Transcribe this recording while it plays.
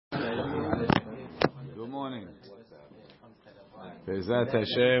Be'ezrat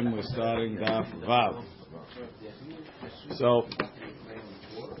Hashem, we're starting Daf Vav. So,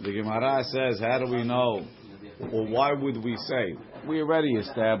 the Gemara says, how do we know, or why would we say? We already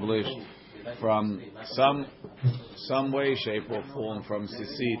established from some way, shape, or form, from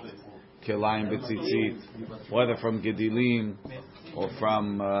Sisit, Kilayim B'tzitzit, whether from Gedilim, or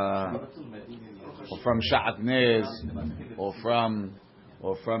from Sha'atnez, or from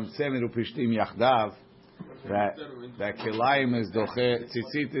Tzemer Upishtim Yachdav, that Kilayim is doche,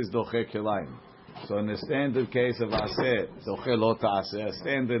 Tzitzit is doche Kilayim. So in the standard case of Aseh, doche lo ta'aseh,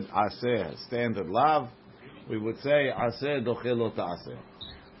 standard Aseh, standard Lav, we would say Aseh doche lo ta'aseh.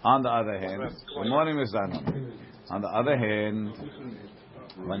 On the other hand, good morning, Mr. Anon. On the other hand,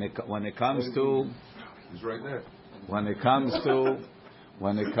 when it comes to, he's right there. When it comes to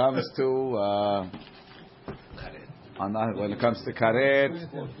karet,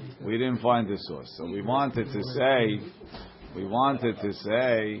 we didn't find the source. So we wanted to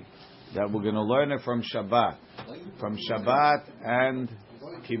say that we're going to learn it from Shabbat and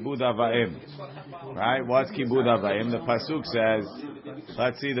Kibud Avayim. Right? What's Kibud Avayim? The pasuk says,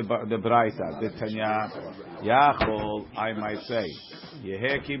 let's see the Braita, the Tanya, Yachol, I might say,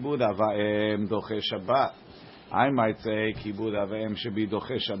 Yeheh Kibud Avayim Doche Shabbat. I might say Kibud Avayim should be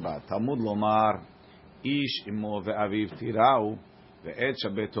Doche Shabbat. Talmud Lomar, Ish imo ve'aviv tirau ve'et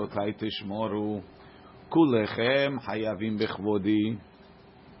shabetotai tishmoru kulechem hayavim bechvodi.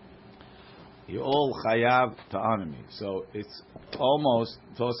 You all chayav to honor me. So it's almost,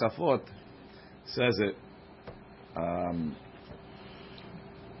 Tosafot says it,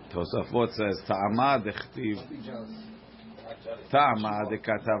 Tosafot says, Ta'amad echtiv, Ta'amad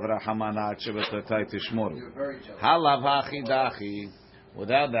ekatav rahamanat shabetotai tishmoru. Halav hachidachi.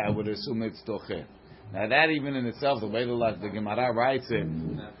 Without that, I would assume it's doche. Now that even in itself, the way the Gemara writes it,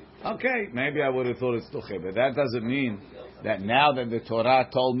 okay, maybe I would have thought it's doche, but that doesn't mean that now that the Torah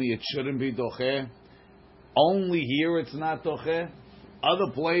told me it shouldn't be doche, only here it's not doche, other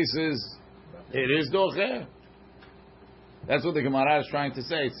places it is doche. That's what the Gemara is trying to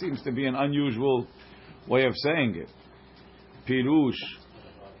say. It seems to be an unusual way of saying it. Pirush,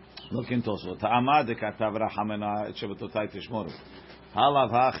 look in Tosfot. Ta'amad dekatav rachamena et shabatotai tishmoru.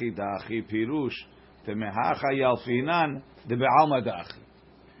 Halav hachi dachi pirush. From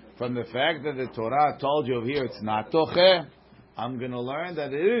the fact that the Torah told you over here it's not doche, I'm going to learn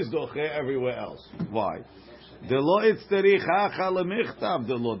that it is doche everywhere else. Why?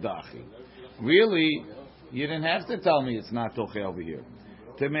 Really, you didn't have to tell me it's not doche over here.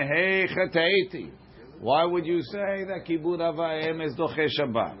 Why would you say that Kibud Avayim is doche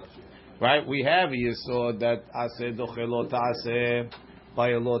Shabbat? Right? We have a yesod that aseh doche lo ta'aseh,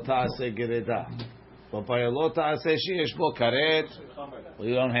 by lo ta'aseh gereda. But by a lot of sheyesh bo karet, well,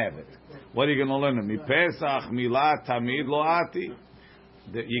 you don't have it. What are you going to learn? Mi Pesach, Milah, Tamid, Loati.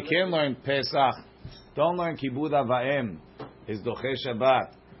 You can't learn Pesach. Don't learn Kibud Avayim is Doche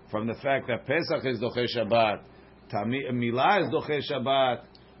Shabbat from the fact that Pesach is Doche Shabbat, Milah is Doche Shabbat,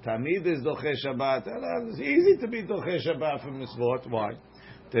 Tamid is Doche Shabbat. It's easy to be Doche Shabbat from Mitzvot. Why?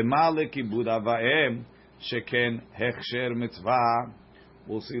 Temale Kibud Avayim sheken hechsher mitzvah.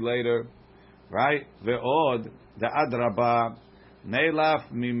 We'll see later. Right? Ve'od, the Adraba,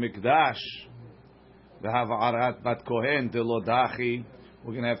 Neilaf mi Mikdash, the Hava'arat bat Kohen, de Lodachi.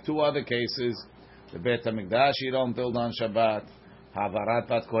 We're going to have two other cases. The Bet HaMikdash you don't build on Shabbat. Hava'arat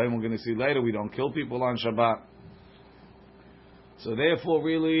bat Kohen, we're going to see later, we don't kill people on Shabbat. So therefore,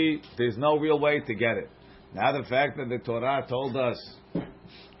 really, there's no real way to get it. Now the fact that the Torah told us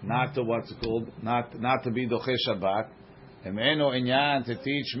not to not to be Doche Shabbat, Emeno Inyan to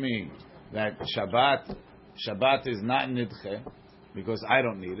teach me that Shabbat is not nidche because I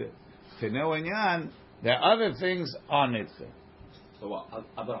don't need it. Teneu inyan, there are other things on nidche. So what,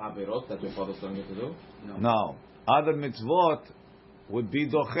 other averot that your father's telling you to do? No. Other mitzvot would be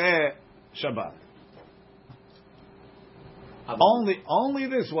doche Shabbat. Only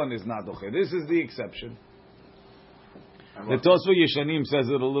this one is not doche. This is the exception. The Tosfot Yeshanim says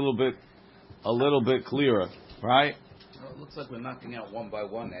it a little bit clearer, right? Well, it looks like we're knocking out one by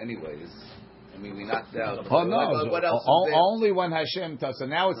one anyways. I mean, we knocked out... Oh, no. What else Only when Hashem tells. So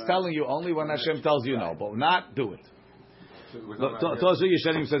now it's telling you only when Hashem tells you no, but not do it. Tosfot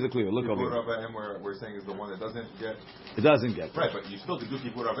Yeshanim says it clear. Look over here. Kibbur Avayim we're saying is the one that doesn't get... It doesn't get. Right, but you still could do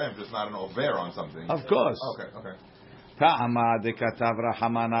Kibbur Avayim, just not an over on something. Of course. Okay. Ta'ama dekatav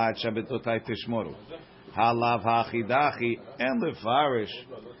rahamana et shabetotai tishmoru. Halav hachidachi and lefarish.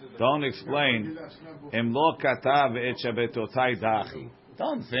 Don't explain. Im lo katav et shabetotai dachi.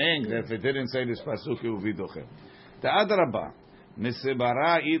 Don't think that if it didn't say this pasuk, it would be dochem. The adrabah.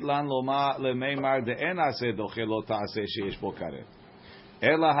 מסברה אילן למימר דאין עשה דוחה לא תעשה שיש בו כרת.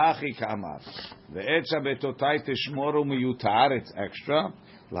 אלא הכי כאמר, ואת שבתותי תשמורו מיותר, it's extra,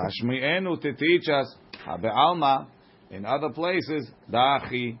 להשמיענו to teach us, הבעלמא, in other places,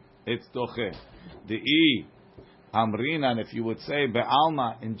 דאחי, it's דוחה. דאי, אמרינן, if you would say,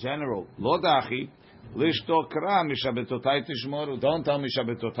 בעלמא, in general, לא דאחי, לשתו קרא, משבתותי תשמורו, don't tell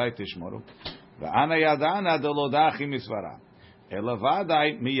משבתותי תשמורו, ואנה ידענה דלא דאחי מסברה. אלא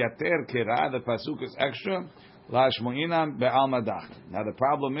ודאי מייתר קרא, the pasuk is extra, Lashmoinam be'alma dach. Now the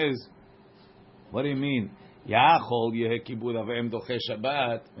problem is, what do you mean? Yachol yeh kibud avim doche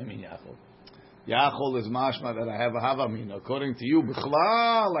Shabbat. What do you mean Yachol? Yachol is mashma that I have a havamina. According to you,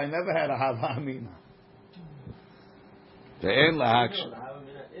 bichlal, I never had a havamina. Ve'en lahaksh. The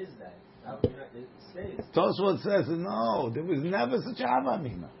havamina is that. Havamina stays. Tosfot says no. There was never such a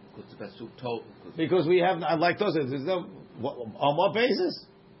havamina. Because we have, like Tosfot, on what basis?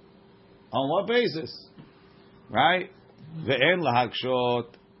 On what basis? Right? Ve'en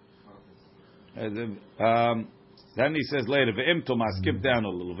lahakshot. Then he says later, ve'im tomar, skip down a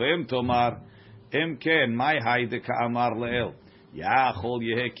little. Ve'im tomar, im ken, my hayde ka'amar le'el. Ya'achol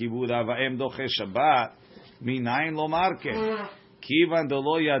yehe kibud ava'im doche Shabbat, minayin lo marke. Kivan de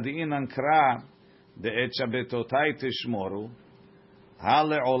lo yadi'in ankra, de'et shabetotai tishmoru.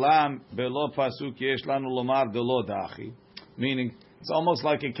 Hale olam belo pasuk yesh lanu lomar de lo dachi. Meaning, it's almost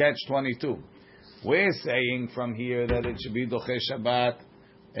like a catch-22. We're saying from here that it should be Doche Shabbat,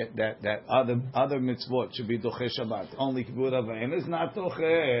 that other mitzvot should be Doche Shabbat. Only Kibbutz Avayim is not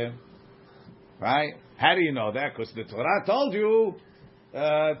Doche. Right? How do you know that? Because the Torah told you,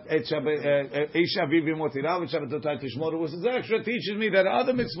 Isha Vivi Motirav, Shabbatot Tishmoru, which is extra, teaches me that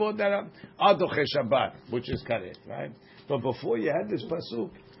other mitzvot that are Doche Shabbat, which is Karet. Right? But before you had this pasuk,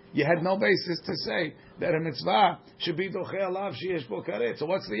 you had no basis to say that a mitzvah should be Doche Alav Sheyesh Bo Karet. So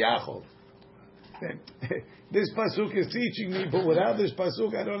what's the Yachol? This pasuk is teaching me, but without this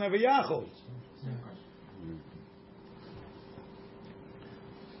pasuk, I don't have a yachol.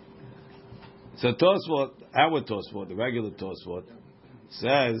 So Tosfot, our Tosfot, the regular Tosfot,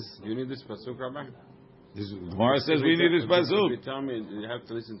 says. You need this pasuk, Rabbi? Gemara says we need this pasuk. You tell me you have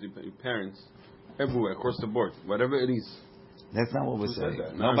to listen to your parents everywhere, across the board, whatever it is. That's not what we're saying.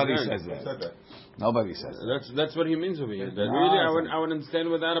 No, Nobody says that. Nobody says that. That's what he means over here. That really, I would understand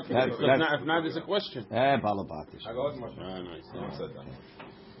without a pasuk. If not, it's a question. Balabatish. Nice. No one said that.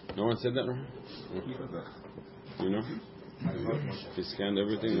 No one said that, right? You know? He scanned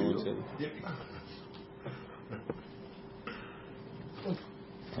everything. No one said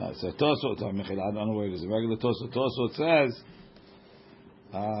it. So Tosfot, I don't know where it is. The regular Tosfot. Tosfot says.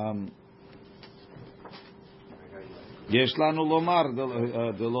 יש לנו לומר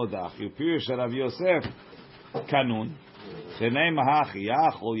דלא דחי, פירוש רב יוסף קנון, דנאמה הכי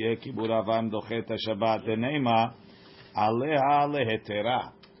יכול יהיה כיבוד אבם דוחה את השבת, דנאמה עליה להתרה.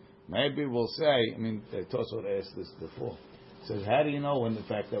 Maybe we'll say, I mean, Tosfot asked this before. It says, how do you know in the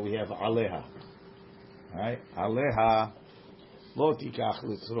fact that we have aleha? Right? Aleha, lo tikach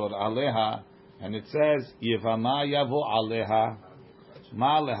litzror aleha, and it says, yevama yavo aleha,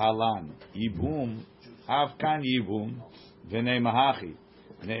 ma lehalan, yibum, Av kan yibum, v'ne'mahachi,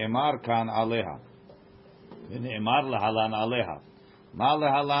 ne'emar kan aleha, v'ne'emar lehalan aleha, ma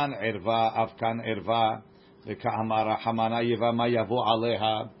lehalan erva, av kan erva, v'ka'amar hamana yiva ma yavo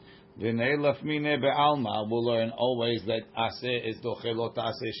aleha, v'ne'elef mine be'alma. We'll learn always that aseh is doche lo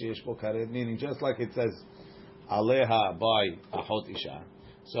ta'aseh sheyesh bo karet, meaning just like it says aleha by achot isha,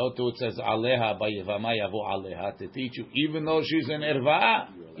 so too it says aleha by yivama yavo aleha to teach you, even though she's an erva,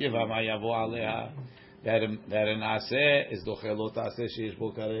 yivama yavo aleha. That an aseh is doche lo ta'aseh sheyesh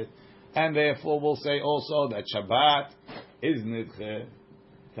bo karet, and therefore we'll say also that Shabbat is nidche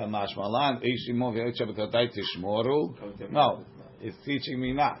kamash malan ishimo ve'ot shabbatotai tishmoru. No, it's teaching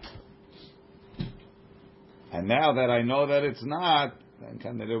me not. And now that I know that it's not, then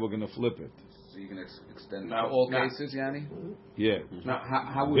kind of we're going to flip it. So you can extend now all cases, Yani? Yeah. Now,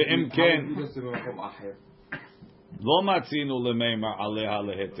 how would you do this to Makom Acher? Lo matzinu lemeimar aleha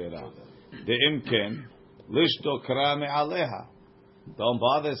lehetera. De'im ken lishto kra me'aleha. Don't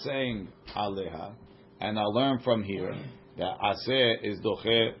bother saying aleha, and I learn from here that aseh is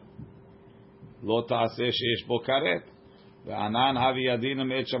doche lo ta'aseh sheyesh bo karet. Ve'anan havi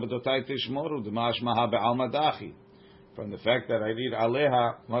yadinem et shabbatotai tishmoru d'mashmaha be'alma dachi. From the fact that I read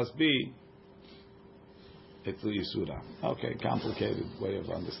aleha must be it's the yisura. Okay, complicated way of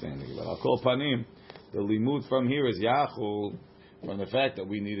understanding it. But I'll call panim. The limud from here is yachul. From the fact that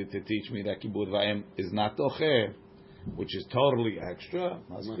we needed to teach me that Kibbutz Vayim is not doche, which is totally extra,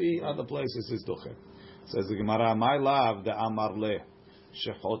 must be other places is doche. Says the Gemara, my love, the Amar le,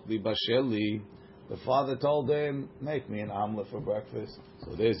 shechot li basheli. The father told him, make me an omelet for breakfast.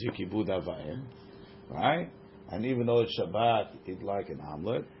 So there's your kibud avayim, right? And even though it's Shabbat, he'd like an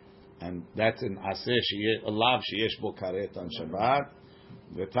omelet. And that's an aseh, a lav sheyesh bo karet on Shabbat.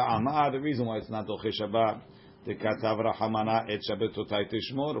 The ta'amah, the reason why it's not doche Shabbat, the katav rahamana et shabbatotai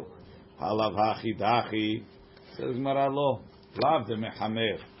tishmoru. Halav hachi dachi. Says Gemara lo, lav de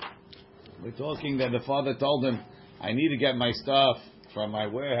mechamer. We're talking that the father told him, I need to get my stuff from my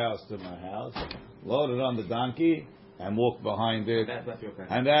warehouse to my house, load it on the donkey, and walk behind it. That's your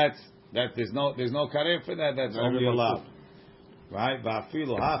And that's there's no karet for that. That's only allowed, right?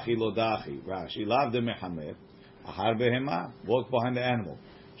 Va'afilu hachi lo dachi. Rashi lav de mechamer. Ahar behema, walk behind the animal.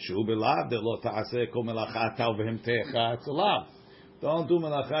 Shu belav de lo ta'aseh kol melacha tav behem techa. It's allowed. Don't do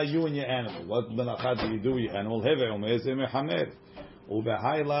melacha you and your animal. What melacha do you do with your animal? Heve omer ze mechamer.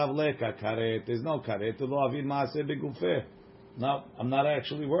 Ubehai lav leka karet. There's no karet. Lo avid maaseh begufeh. No, I'm not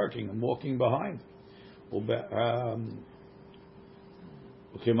actually working. I'm walking behind.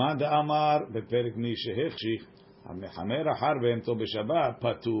 וכמאן דאמר בפרק מי שהחשיך המחמר אחר בהמתו בשבת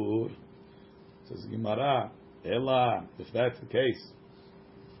פטור. Says Gemara, Ela, if that's the case,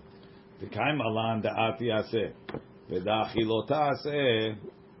 T'kaim alan da'ati aseh v'dachi lo ta'aseh.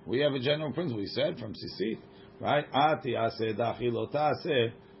 We have a general principle. We said from Sisit, right? Ati aseh dachi lo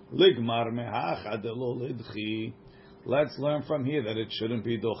ta'aseh ligmar mehacha delo lidchi. Let's learn from here that it shouldn't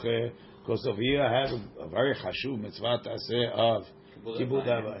be doche, because over here I have a very chashuv mitzvah ta'aseh of kibud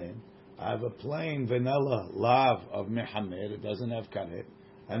avayim. I have a plain vanilla lav of mehamer. It doesn't have karet,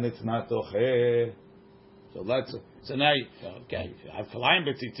 and it's not doche. So now, okay, I have kalayim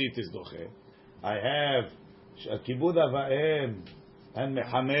betzitzit is doche. I have kibud avayim and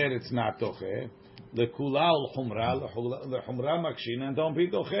mehamer. It's not doche. Lekula l'chumra makshin and don't be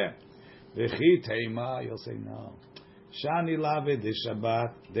doche. V'chi teima, you'll say no. Shani lave de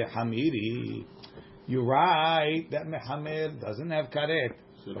Shabbat de Hamiri. You're right that mehamer doesn't have karet.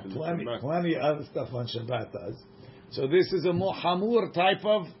 Plenty other stuff on Shabbat does. So this is a more hamur type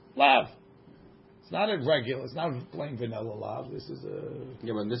of lav. It's not a regular. It's not a plain vanilla lav. This is a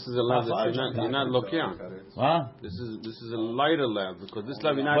but this is a lav that you're not lokean. Huh? This is a lighter lav because this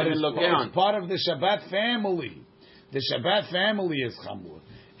lav you're not even lokean. It's part of the Shabbat family. The Shabbat family is hamur.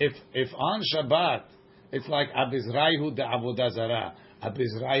 If on Shabbat it's like Abizrayu de Avodah Zarah,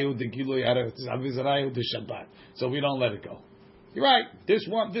 Abizrayu de Gilui Areh, Abizrayu de Shabbat. So we don't let it go. You're right. This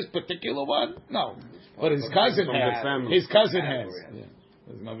particular one, no. But his cousin has. His cousin has.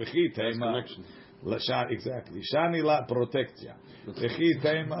 Exactly. Shani la protectia. V'chi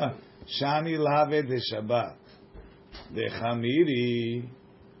tema shani lave de Shabbat. De Chamiri,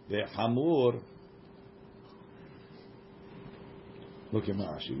 de Hamur. Look at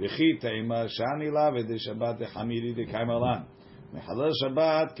Rashi. V'chi tema shani lave de Shabbat de Chamiri de Kaimalan. Mechalel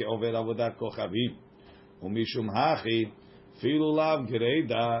Shabbat ke'over avodat kochavim. Umishum hachi. Filu lav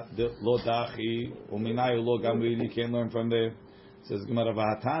gereida lo dachi uminayu lo gamri. You can't learn from there. It says Gemara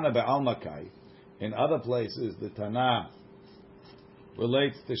v'hatana be'almakai. In other places, the Tana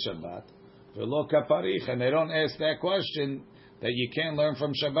relates to Shabbat. V'lo kaparich, and they don't ask that question that you can't learn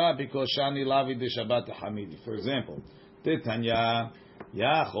from Shabbat because shani lavi de Shabbat hamidi. For example, Titanya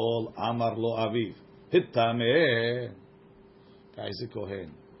yachol amar lo aviv hittameh. Guys,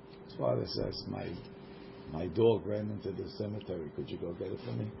 Kohen. His father says, my dog ran into the cemetery. Could you go get it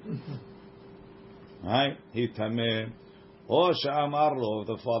for me? Right? He tameh. Or sha'amar lo,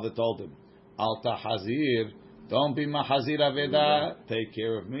 the father told him, al tahazir, don't be mahazir aveda, take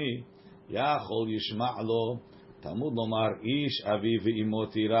care of me. Yachol yishma' lo, tamud lomar ish avi ve'imo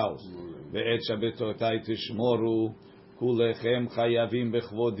tiraus, ve'et shabbatotai tishmoru, kulechem chayavim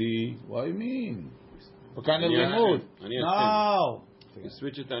bechvodi. What do you mean? What kind of limud? No. You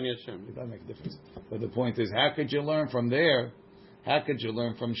switch it to Ani Hashem. It doesn't make a difference. But the point is, how could you learn from there? How could you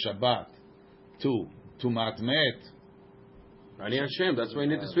learn from Shabbat to Matmet? Ani Hashem. That's why you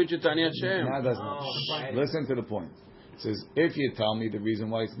need to switch it to Ani Hashem. No, that's not. Listen to the point. It says, if you tell me the reason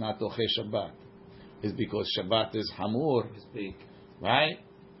why it's not Doche Shabbat is because Shabbat is Hamur, right?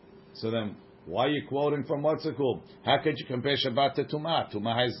 So then, why are you quoting from what's it called? How could you compare Shabbat to Tumah?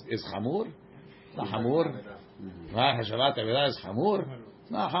 Tumah is Hamur? It's not Hamur. Right? Shabbat Avedah is Hamur?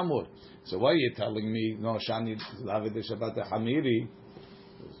 It's not Hamur. So why are you telling me, no, Shani Lavid Shabbat Hamiri?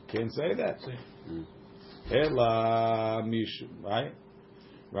 Can't say that. Ela Mish, right?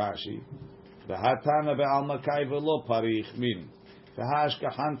 Rashi. V'hatana be'alma kai v'lo parich, meaning,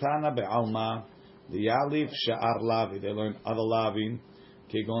 v'hashkahan tana be'alma, the yalif sha'ar lavi, they learn other lavin,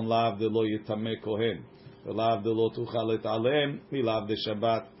 kegon lav de lo yitameh kohen, V'lav de lo tuchal et alem, milav de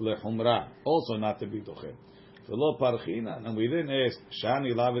Shabbat lechumra. Also not to be doche. V'lo parchina, and we didn't ask,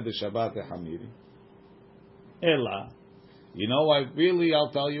 shani lav de Shabbat echamiri. Ela, you know why? Really,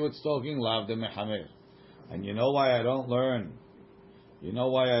 I'll tell you, it's talking lav de mechamer. And you know why I don't learn? You know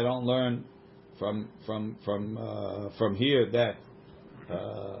why I don't learn from here that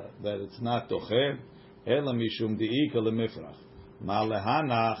it's not doche? Ela mishum diika lemifrach. Ma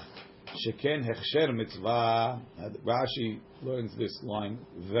lehanach sheken hechsher mitzvah. Rashi learns this line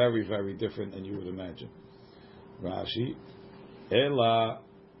very, very different than you would imagine. Rashi, Ela.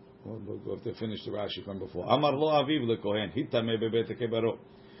 We'll have to finish the Rashi from before. Amar lo aviv lekohen hitame bebet kebaro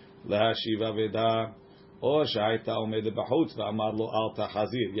lahashiv aveda o sha'ita omed b'chutz ve'amar lo al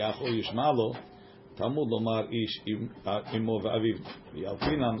tachazir yachol yishma lo tamud lomar ish imo ve'aviv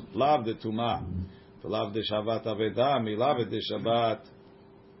yalfinam lav de tuma v'lav de shavat aveda milav de Shabbat.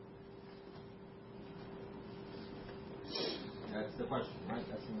 That's the question, right?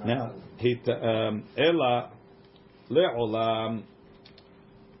 That's Now, Ela le'olam.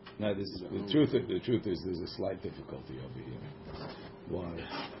 Now, the truth is there's a slight difficulty over here. Why?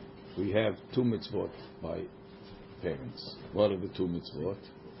 We have two mitzvot by parents. What are the two mitzvot?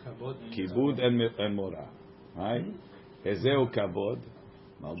 Kibud and Mora. Right? Ezeu kabod,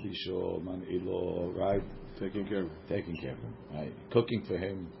 malbisho, man'ilo, right? Taking care of him. Right? Cooking for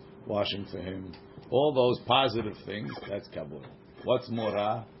him, washing for him. All those positive things, that's kabod. What's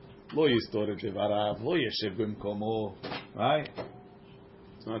Mora? Lo yistoret devarav, lo yeshev b'mkomo. Right?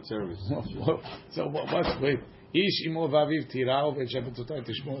 It's not service. So what's wait? Ish imo vaviv tirao ve'shabbatotay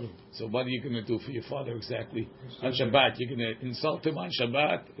tishmoru. So what are you going to do for your father exactly on Shabbat? You're going to insult him on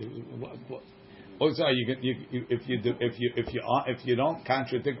Shabbat? Oh, sorry. If you don't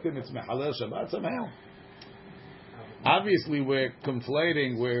contradict him, it's mehalel Shabbat somehow. Obviously, we're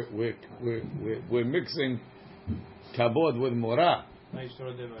conflating. We're mixing kabod with morah.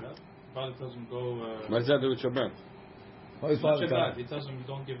 Father tells him go. What does that do with Shabbat? What is father Shabbat. He tells him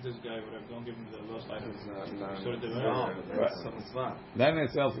don't give this guy whatever. Don't give him the lost items. Then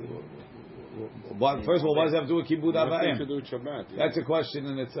itself. First of all, what does that have to do with kibud avayim? To do with Shabbat. Yeah. That's a question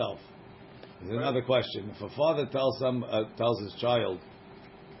in itself. There's another question. If a father tells his child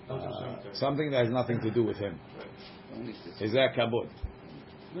something that has nothing to do with him, is that kabud?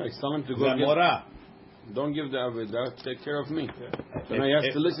 No, he's telling him to Is go that morah? Don't give the Avidah, take care of me. So now he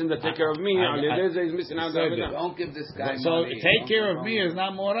has to listen to take care of me. He's missing out the Avidah. Don't give this guy So money. take care of me is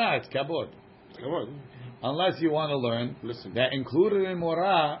not morah, it's kabod. Unless you want to learn that included in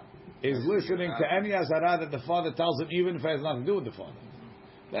morah is listening to any azara that the father tells him, even if it has nothing to do with the father.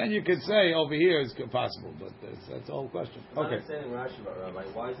 Then you could say over here is possible, but that's the whole question. I'm Okay. not saying Rashi, Rabbi.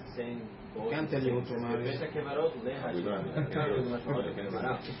 Why is it saying? Can't tell you what to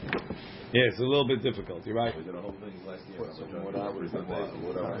Yeah, it's a little bit difficult. You're right.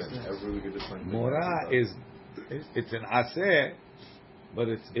 Morah is it's an aseh, but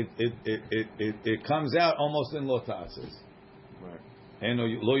it comes out almost in lo ta'ases.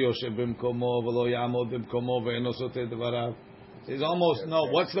 Lo yoshev b'mkomo v'lo ya'amod b'mkomo ve'eno soteh devarav. There's almost no.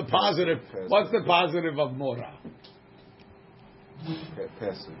 What's the positive? What's the positive of morah?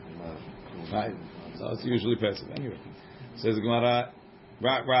 Passive. Right. So it's usually passive. Anyway, says the Gemara,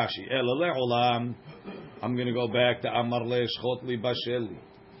 Rashi. Ela le'olam. I'm going to go back to Amar le'eshchot li basheli.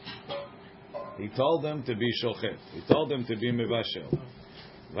 He told them to be shochet. He told them to be mevashel.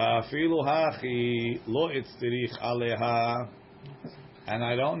 Va'afilu hachi lo itztirich aleha. And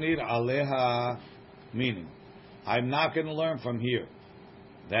I don't need aleha, meaning I'm not going to learn from here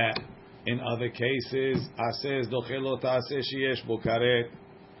that in other cases aseh dochelo ta'aseh sheyesh bo karet,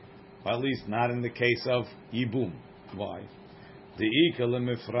 at least not in the case of yibum. Why? De'ika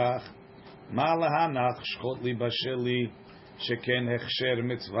lemifrach ma lahanach shchot li basheli sheken hechsher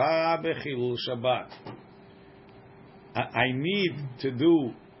mitzvah bechilul Shabbat. I need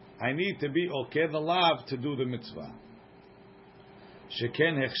to be okay the lav to do the mitzvah.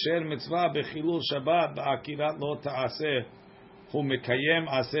 Sheken hechsher mitzvah bechilul Shabbat ba'akirat lo ta'aseh hu mekayem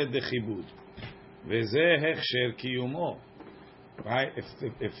aseh dechibud v'zeh hechsher kiyumo. Right?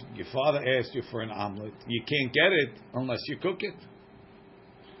 If your father asked you for an omelet, you can't get it unless you cook it.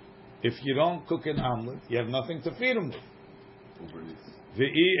 If you don't cook an omelet, you have nothing to feed him with.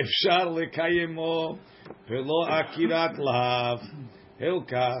 Ve'i efshar lekayemo velo akirat lav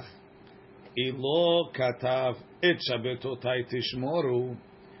hilkach ilo katav et shabbatotai tishmoru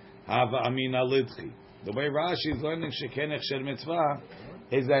hava amina lidchi. The way Rashi is learning sheken hechsher mitzvah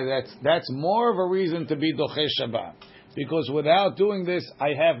is that's more of a reason to be doche Shabbat. Because without doing this, I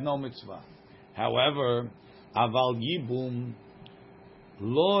have no mitzvah. However, aval yibum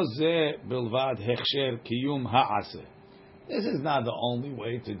Lo ze bilvad hechsher kiyum ha'aseh. This is not the only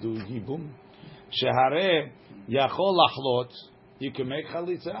way to do yibum. Shehare yachol lachlot. You can make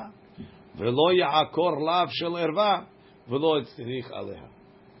chalitza. Velo ya'akor lav shel erva. Velo etzrich aleha.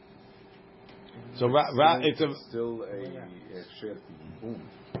 So it's still a share boom.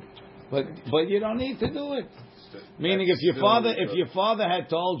 But you don't need to do it. Meaning, if your father had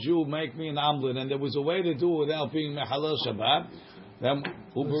told you, make me an omelet, and there was a way to do it without being mechalel Shabbat, then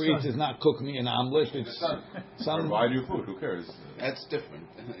Uber Eats is not cook me an omelet. It's some. Buy new food. Who cares? That's different.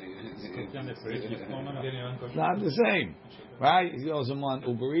 Not the same, right? He doesn't want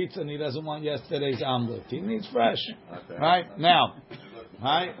Uber Eats, and he doesn't want yesterday's omelet. He needs fresh, right? Now,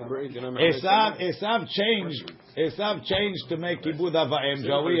 right? Esav changed to make kibud avayim,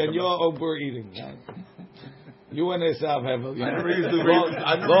 Joey, and you're Uber eating. Right? You and Esav have a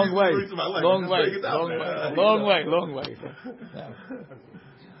long way.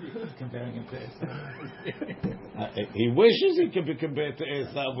 Comparing him to He wishes he could be compared to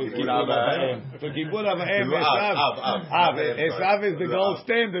Esav with kibud avayim. For kibud avayim, Esav is the gold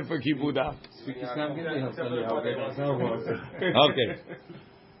standard for kibud av. Okay,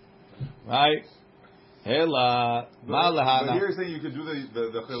 right. Hela, but here you're saying you could do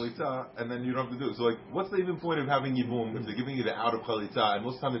the chalitza and then you don't have to do it. So like, what's the even point of having yibum if they're giving you the out of chalitza? And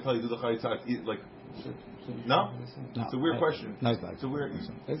most of the time they tell you to do the chalitza. It's like, no, it's a weird question. No, it's not. It's a weird.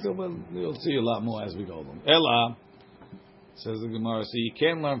 You'll see a lot more as we go. Ela says the Gemara. So you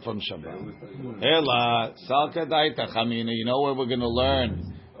can't learn from Shabbat. Ela salka daita chamina. You know where we're going to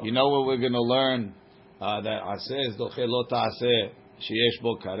learn. That aseh doche lo taaseh sheyesh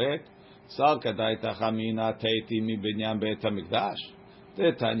bo karet. Salka daita chamina teiti mi binyan beit hamikdash.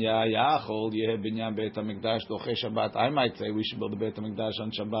 Tetanya yachol yeh binyan beit hamikdash doche Shabbat. I might say we should build the beit hamikdash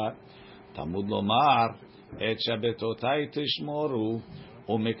on Shabbat. Talmud lomar et shabbatotai tishmoru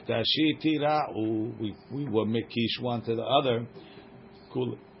umikdashi tira'u. We were mikish one to the other.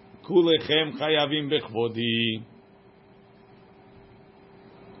 Kulechem chayavim bechvodi.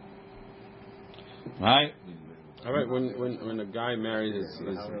 Right? All right, when a guy marries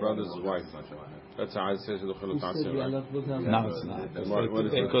his brother's wife, that's how it says the chilul ta'aseh, right? No, it's not.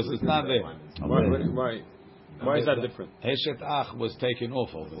 Because it's not there. Why is that different? Heshet Ach was taken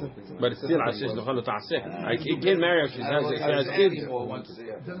off of it. But it's still it says the chilul ta'aseh. He can't marry her if she has kids.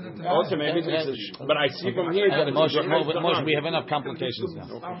 Also, maybe but I see from here that Moshe, we have enough complications now.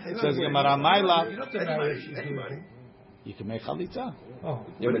 Says Gemara, Maila. You can make chalitza. Oh.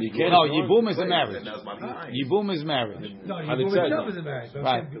 Yeah, but you can't. No, Yibum is a marriage. Yibum is marriage. No, Yibum itself is a marriage.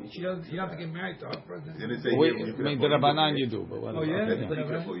 Right. You don't have to get married to her first. I mean, the Rabbanan you do. But oh,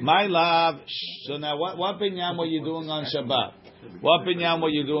 yeah? My love. So now, what binyan were you doing on Shabbat?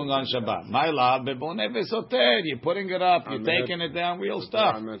 My love, beboneh v'soter. You're putting it up. You're taking it down. Real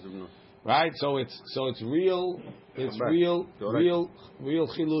stuff. Right? So it's real. It's real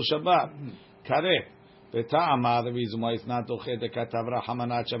chilul Shabbat. Kareh. The reason why it's not doche the katavra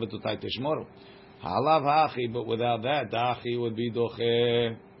hamanat shabbatotai tishmoru. Halav hachi, but without that, the hachi would be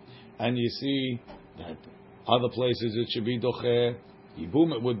doche. And you see that other places it should be doche.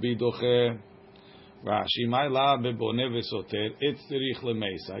 Yibum it would be doche. Rashi my la beboneh v'soter. It's tzarich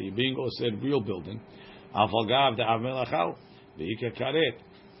lemeisa. You being osed real building. Afalgav the avmelachal ve'ika karet.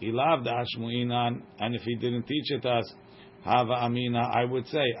 He loved the ashmuinan, and if he didn't teach it us. Hava Amina, I would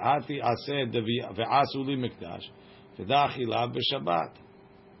say, Ati Aseh ve'asuli mikdash, v'dachi lav b'Shabbat.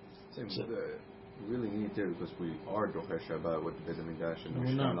 We really need to because we are docher Shabbat with the Beit Hamikdash and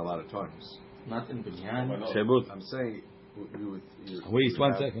Mishkan a lot of times. Not in Binyan. I'm saying Wait,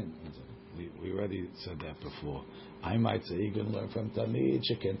 one second. We already said that before. I might say you can learn from Tamid,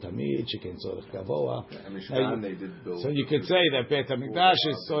 Sheken Tzorech Gavoa. So you could say that Beit Hamikdash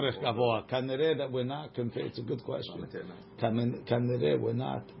is Tzorech Gavoa. Kanere that we're not comparing. It's a good question. Kanere we're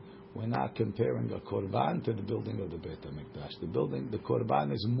not comparing a korban to the building of the Beit Hamikdash. The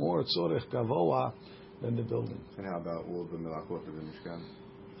korban is more Tzorech Gavoa than the building. And how about all the Melachot of the Mishkan?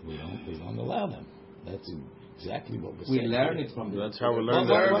 We don't allow them. That's exactly what we're saying. We learn it from That's how we learn.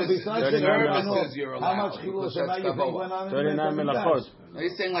 Besides the how much chilul Shabbat you think went on in 39 melachot. Are you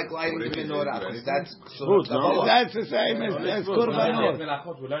saying like lighting the menorah? Because that's that's the same as korbanot.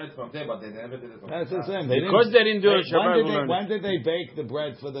 We learned it from there, but they never did it from That's the same. Because they didn't do it Shabbat. When did they bake the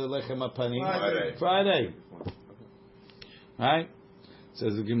bread for the lechem hapanim? Friday. Right?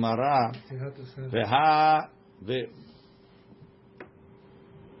 Says the Gemara.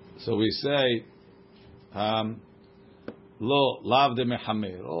 So we say, lo lav de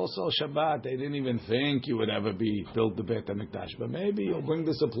mechamer. Also Shabbat, they didn't even think you would ever build the Beit Hamikdash, but maybe you'll bring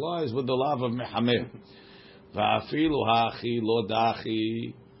the supplies with the lav of mechamer. Va'afilu ha'achi lo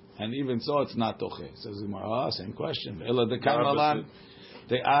dachi. And even so, it's not doche. Says the Gemara, same question. Ela dekamalan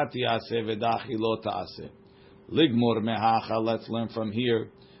te'ati aseh v'dachi lo ta'aseh. Ligmor mehacha. Let's learn from here.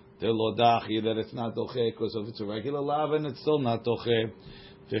 The lo dachi, that it's not doche, because if it's a regular lavan, it's still not doche.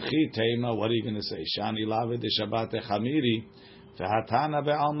 V'chi teima, what are you going to say? Shani lave de Shabbat echamiri. V'hatana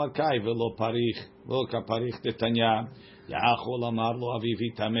be'al makai v'lo parich. Lo kaparich de tanya. Ya'achol amar lo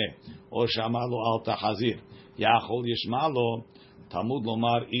avivi tameh. O shamar lo al tahazir. Ya'achol yishma lo. Talmud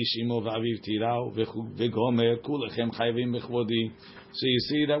lomar ish imo v'aviv tirau. V'gomer kulechem chayvim b'chvodi. So you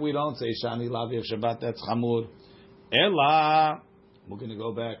see that we don't say Shani lavi of Shabbat, that's chamur. Ela. We're going to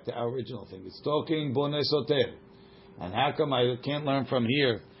go back to our original thing. It's talking boneh soter. And how come I can't learn from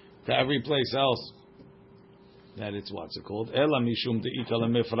here to every place else that it's what's it called? Ela mishum de'ika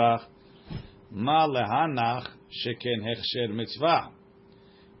lemifrach ma lehanach sheken hechsher mitzvah.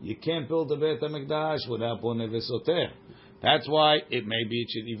 You can't build a Beit HaMikdash without boneh v'soter. That's why it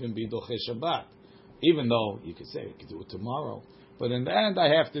should even be doche Shabbat. Even though you could say you could do it tomorrow, but in the end I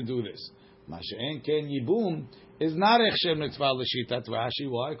have to do this. Masha'en ken yibum is not hechsher mitzvah l'shitat Rashi.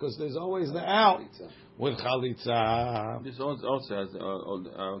 Why? Because there's always the out with chalitza. This also has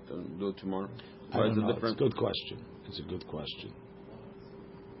out do it tomorrow. I don't know. It's a good question. It's a good question.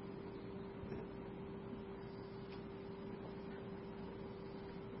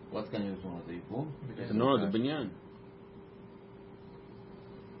 What can you do? The yibum? No, the binyan.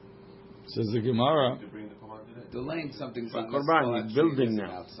 Says the Gemara. Delaying something's on Korban, you're building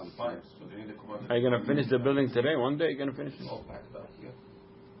now. Fine. So they need the Korban. Are you going to finish the building today? One day you're going to finish it? All packed up, yeah.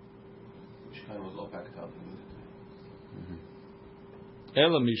 Which kind was all packed up?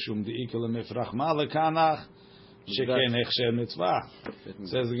 Ela mishum de'ika lemifrach ma lekanach sheken hechsher mitzvah.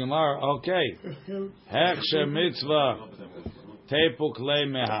 Says the Gemara. Okay, hechsher mitzvah tepuk le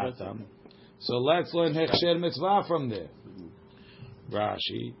mehatam. So let's learn hechsher mitzvah from there.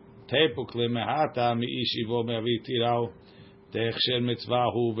 Rashi. Tepuk le mehata mi ishivo me'avi tirau tehechsher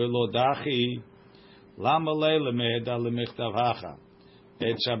mitzvah hu velo dachi lama le lemeheda lemichtav hacha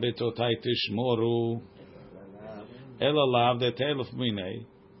et shabbatotai tishmoru ela lav de telef minei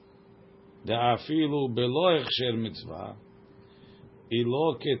de afilu belo hechsher mitzvah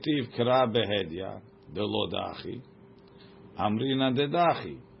ilo ketiv kra behedya de lo dachi amrina de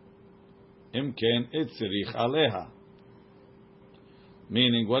dachi imken etzrich aleha.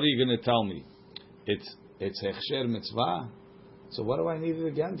 Meaning, what are you going to tell me? It's hechsher mitzvah. So what do I need it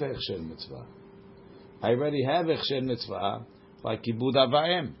again for hechsher mitzvah? I already have hechsher mitzvah by kibud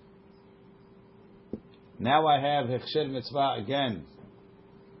avayim. Now I have hechsher mitzvah again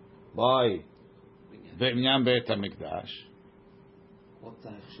by binyan Beit HaMikdash. What's the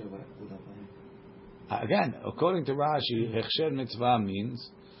hechsher by kibud avayim? Again, according to Rashi, hechsher mitzvah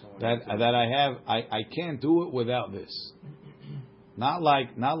means that I can't do it without this. Not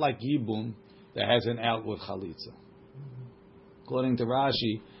like Yibum that has an out with chalitza. According to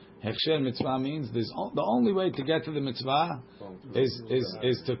Rashi, hechsher mitzvah means the only way to get to the mitzvah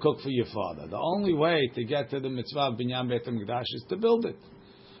is to cook for your father. The only way to get to the mitzvah of binyan Beit HaMikdash is to build it.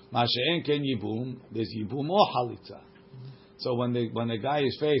 Masha'en ken Yibum, there's Yibum or chalitza. So when the guy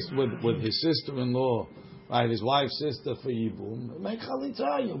is faced with his sister-in-law, right, his wife's sister for Yibum, make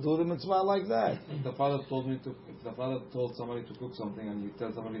chalitza, you'll do the mitzvah like that. If the father told somebody to cook something and you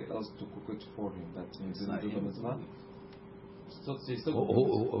tell somebody else to cook it for him, that means he didn't do the mitzvah? So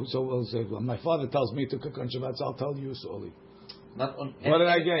my father tells me to cook on Shabbat, so I'll tell you, Soli. Not on What did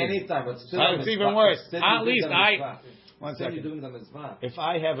I get? Any time, but still It's even worse. At least one You're second. doing the mitzvah. If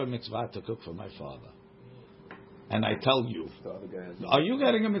I have a mitzvah to cook for my father, and I tell you, are you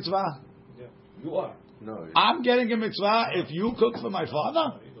getting a mitzvah? Yeah. You are. No. I'm getting a mitzvah if you cook for my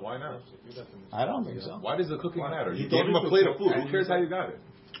father? Why not? I don't think so. Why does the cooking matter? You gave him a plate of food. Who cares how you got it?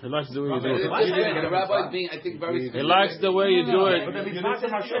 He likes the way you do it. The rabbi's being, I think, very. He likes the way you do it. He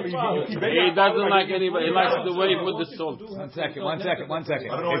doesn't like anybody. He likes the way you put the salt. One second.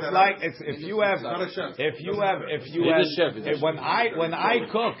 It's like if you have when I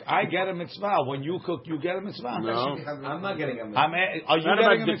cook, I get a mitzvah. When you cook, you get a mitzvah. No, I'm not getting a mitzvah. Are you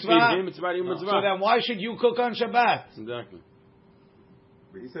getting a mitzvah? So then why should you cook on Shabbat? Exactly.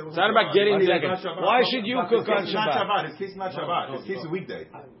 It's not about getting Why should you cook on Shabbat? His case is not Shabbat. His case is weekday.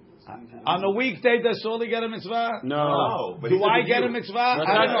 On a weekday, does Soli get a mitzvah? No. Do I get a mitzvah?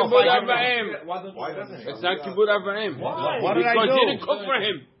 I don't know. Why doesn't he? It's not kibbud avayim. What did I do? Because you didn't cook for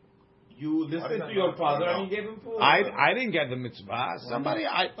him. You listened to your father and you gave him food. I didn't get the mitzvah. Somebody,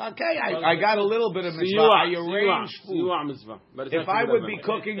 I got a little bit of mitzvah. I arranged food. If I would be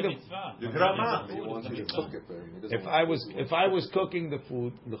cooking if I was cooking the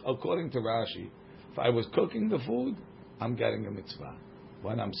food, according to Rashi, If I was cooking the food, I'm getting a mitzvah.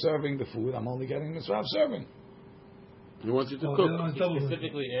 When I'm serving the food, I'm only getting a mitzvah of serving. He wants you to cook. He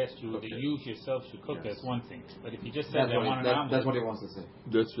specifically asked you that you yourself should cook. That's one thing. But if you just said That's what he wants to say.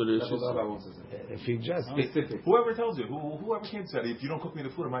 That's what it is. That's what Rabbi wants to say. If he just Whoever tells you, whoever came to that, if you don't cook me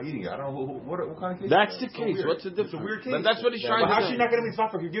the food, am I eating it? I don't know what kind of case. That's is the that? So case. weird. What's the difference? It's a weird case. But that's what he's trying But to how's she do. not going to be mitzvah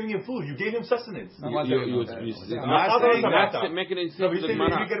for giving him food? You gave him sustenance. That's making it No, sense but to the you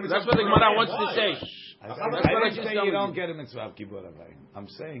Gemara. get a mitzvah That's what the for Gemara Rabbi. wants to say. I didn't say you don't get a mitzvah of kibbur avayim. I'm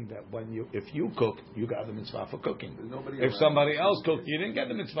saying that if you cook, you got the mitzvah for cooking. If somebody else cooked, you didn't get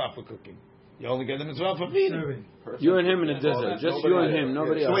the mitzvah for cooking. You only get the mitzvah for feeding. You and him in the desert. Just you and him.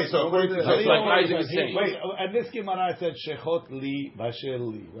 Nobody else. Wait, so according to Just like Isaac is saying. Wait, and this Gemara said shechot li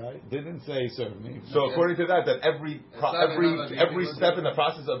bashel li, right? Didn't say serve me. So according to that every step in the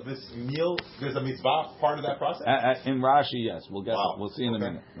process of this meal, there's a mitzvah part of that process. In Rashi, yes, we'll get. Wow. We'll see in a Okay.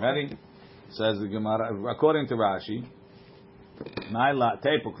 minute. Ready? Says the Gemara. According to Rashi, Naila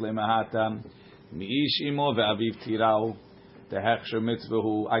tepuk lemahatam miish imo ve'aviv tirau tehechsher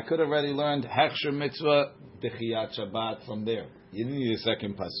mitzvahu. I could have already learned hechsher mitzvah dechiyat Shabbat from there. You didn't need a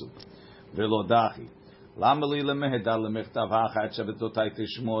second pasuk. Velo dachi. Lama li lemeheda lemechtav hachat shabbatotai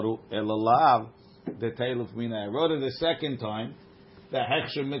tishmoru elalav deteiluf mina. I wrote it the second time. The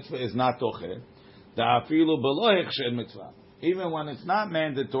hechsher mitzvah is not toche. The afilu below hechsher mitzvah. Even when it's not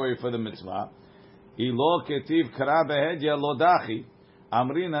mandatory for the mitzvah, ilo ketiv kara behedya lo dachi,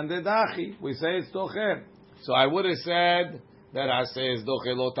 amrin and dachi. We say it's tocher. So I would have said that I say it's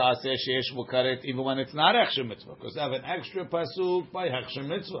doche lo taaseh sheyesh bo karet, even when it's not hechsher mitzvah, because I have an extra pasuk by hechsher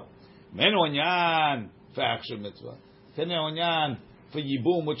mitzvah. Men onyan for hechsher mitzvah, tene onyan for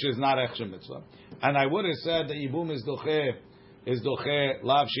yibum, which is not hechsher mitzvah. And I would have said that yibum is doche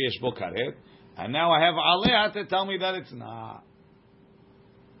lav sheyesh bo karet. And now I have Aliyah to tell me that it's not.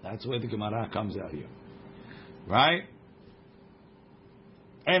 That's where the Gemara comes out here. Right?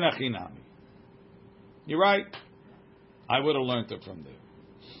 En achinami. You're right. I would have learned it from there.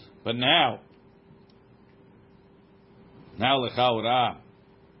 But now lechaura,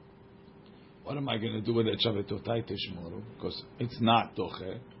 what am I going to do with it? Shabbatotai tishmoru? Because it's not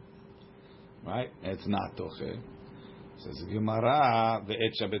toche. Right? It's not toche. Says Gemara,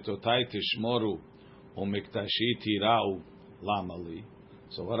 ve'et shabbatotai tishmoru u'miktashi tirau lamali.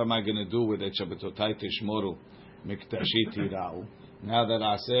 So what am I going to do with et shabbatotai tishmoru miktashi tirau? Now that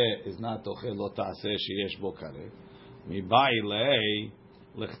aseh is not toche lo taaseh sheyesh bo karet. Mi ba'ilei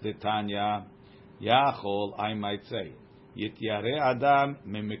lechdetanya yachol. I might say yityare adam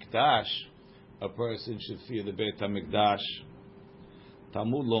memikdash. A person should fear the Beit HaMikdash.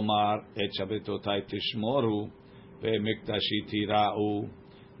 Tamud lomar et shabbatotai tishmoru. Mikdashi tirau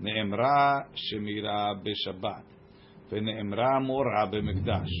neemra shemira b'Shabbat veneemra mora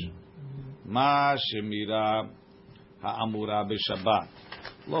b'Mikdash ma shemira ha'amura b'Shabbat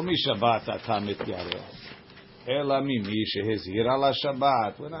lo mi Shabbat ata mityareh ela mimi shehezira la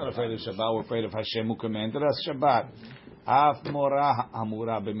Shabbat. We're not afraid of Shabbat. We're afraid of Hashem who commanded us Shabbat. Af mora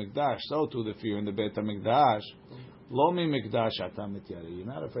ha'amura b'Mikdash. So too the fear in the Beit HaMikdash. Lo mi Mikdash ata mityareh. You're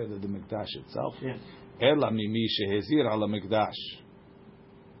not afraid of the Mikdash itself. Ela mimi shehezir ala mikdash.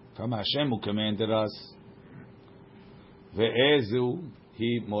 From Hashem who commanded us. Ve'ezu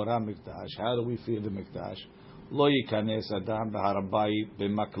hi mora mikdash. How do we fear the mikdash? Lo yikanes adam b'harabayit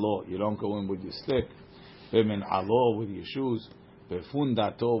b'maklo. You don't go in with your stick. B'min alo with your shoes.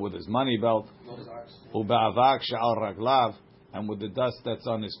 B'fundato with his money belt. U'ba'avak she'al raglav. And with the dust that's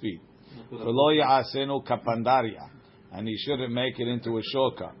on his feet. V'lo ya'asenu kapandaria. And he shouldn't make it into a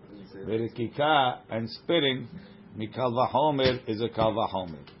shortcut. Verikika and spitting, mikal vahomer is a kal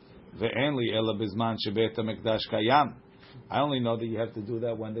vahomer. Ve'enli ela bizman shebeit hamikdash kayam. I only know that you have to do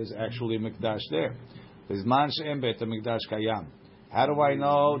that when there's actually a mikdash there. Bizman she'em beit hamikdash kayam. How do I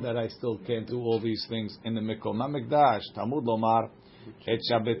know that I still can't do all these things in the mikol hamikdash? Tamud lomar et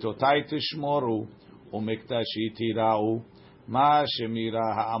shabbatotai tishmoru umikdashi tirau ma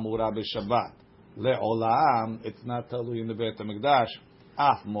shemira ha'amura b'Shabbat le'olam. It's not totally in the Beit HaMikdash.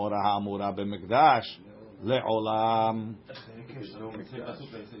 Af mora ha'amura b'Mikdash le'olam. Is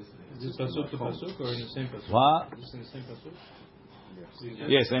this pasuk to pasuk or in the same pasuk? What? Is this in the same pasuk?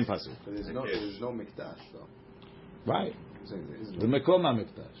 Yeah, same pasuk. There's no mikdash though. Right. The Mekom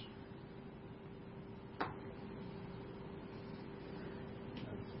HaMikdash.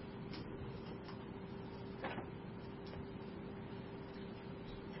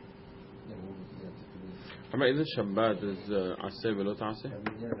 How about in the Shabbat is aseh v'lo ta'aseh?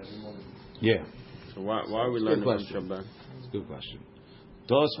 Yeah. So why are we learning from Shabbat? It's a good question.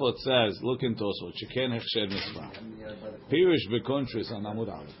 Tosfot says, look in Tosfot, Sheken Hechsher Mitzvah. Pirush B'Kontris on Amud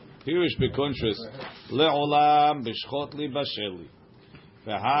Aleph. Pirish b'kontris le'olam b'shchot li b'sheli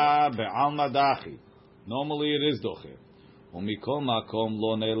v'ha be'alma dachi. Normally it is docher. Umikol makom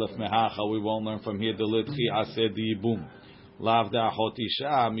lo ne'elef mehacha. We won't learn from here the litchi aseh diyibum lav da'achot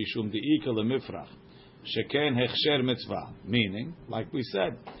isha mishum de'ika lemifrach sheken hechsher mitzvah. Meaning, like we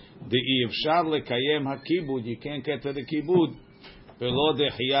said, de'ivshar lekayem hakibud. You can't get to the kibud below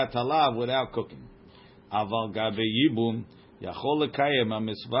dechiyat halav without cooking. Aval gabe yibum yachol lekayem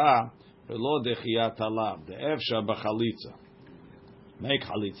hamitzvah below dechiyat halav de'efshar b'chalitza. Make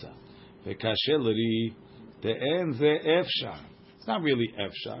chalitza. V'kasher l'ri de'en ze efshar. It's not really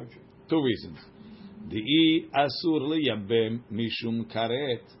efshar. Two reasons. De'i asur liyabem mishum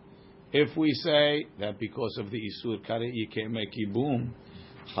karet. If we say that because of the isur karet you can't make yibum,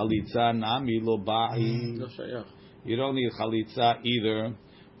 chalitza nami lo ba'i. You don't need chalitza either.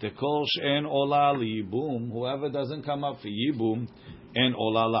 Tekol she'en ola liyibum. Whoever doesn't come up for yibum, en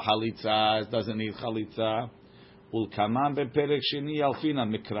ola la chalitza, doesn't need chalitza. Ulkaman beperek sheni alfina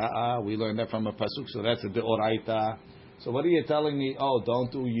mikraa. We learned that from a pasuk, so that's a deoraita. So what are you telling me? Oh, don't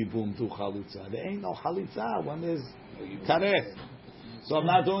do yibum, do chalitza. There ain't no chalitza when there's karet. So I'm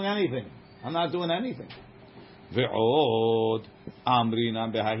not doing anything. I'm not doing anything. Ve'od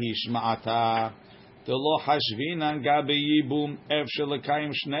amrinan behahish ma'ata delo hashvinan gabe yibum ef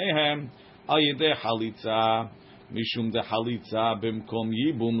shelekayim shnehem al yedei chalitza mishum de chalitza bimkom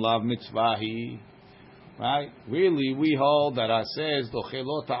yibum lav mitzvahi. Right? Really, we hold that aseh is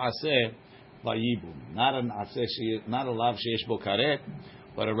dochelot aseh by yibum, not an aseh, not a lav sheyesh bo karet,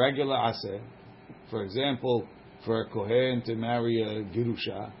 but a regular aseh. For example, for a kohen to marry a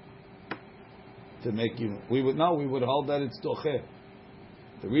girusha, to make you, we would hold that it's doche.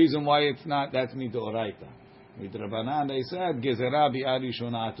 The reason why it's not, that's midoraita. Midrabanan, they said gezerah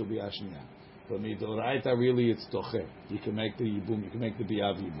bi'arishona to bi'ashniya, but midoraita really it's doche. You can make the yibum, you can make the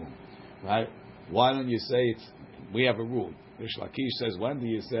bi'av yibum, right? Why don't you say we have a rule. Rish Lakish says, when do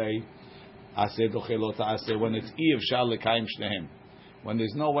you say aseh dochelot aseh? When it's iv shal lekayim shnehem. When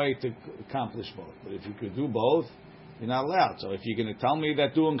there's no way to accomplish both. But if you could do both, you're not allowed. So if you're going to tell me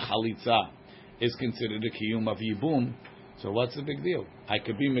that doing chalitza is considered a kiyum of yibum, so what's the big deal? I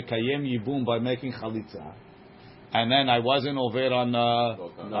could be mekayem yibum by making chalitza, and then I wasn't over on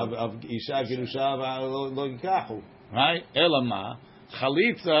of isha girusha lo yikachu, right? Elama.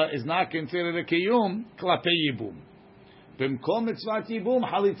 Chalitza is not considered a kiyum klape yibum. B'mkom mitzvat yibum,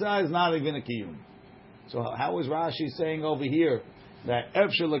 chalitza is not even a kiyum. So how is Rashi saying over here that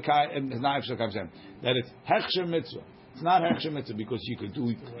efshel lekayim is not efshel lekayim, that it's hechsher mitzvah? It's not hechsher mitzvah because you could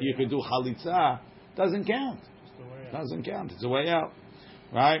do chalitza. Doesn't count. Doesn't count. It's a way out,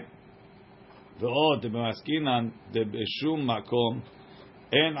 right? Ve'od b'maskinan de b'shum makom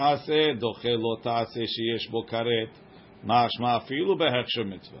en aseh doche lo ta'aseh sheyesh bo karet. Mashma afilu behechsher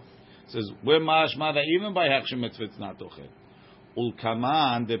mitzvah. It says we're mashma that even by hechsher mitzvah it's not doche.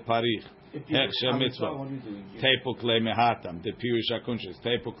 Ulkaman de parich hechsher mitzvah tepukle mehatam de pirish akunshis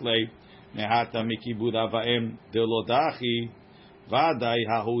tepukle mehatam mikibud avaim de lodachi vaday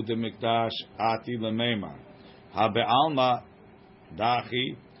hahu de mikdash ati lemeimar ha be'alma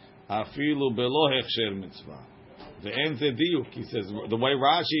dachi afilu belo hechsher mitzvah. The end the diuk. He says the way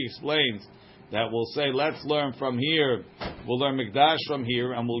Rashi explains. That will say, let's learn from here. We'll learn Mikdash from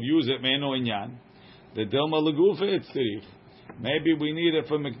here, and we'll use it me'eno inyan. The Dilma Legufa Itzrich. Maybe we need it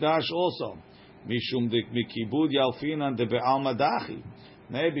for Mikdash also. Mishum dik mikibud yalfinan de be'alma dachi.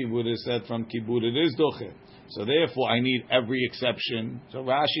 Maybe we would have said from kibud it is doche. So therefore, I need every exception. So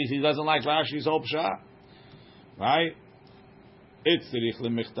Rashi, he doesn't like Rashi's whole pshat, right? Itzrich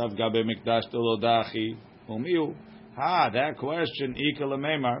lemichtav gabe Mikdash delo dachi umiu. That question ika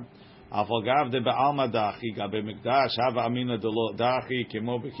lememar. Afagav de be'alma dachi gabe mikdash hava amina de lo dachi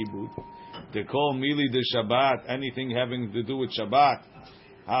kemo bekibud. De kol mili de Shabbat, anything having to do with Shabbat,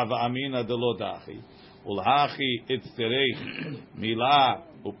 hava amina de lo dachi. Ulhachi itzterech milah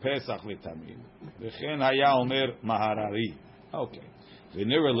upesach v'tamim. V'chen haya omer maharari. Okay.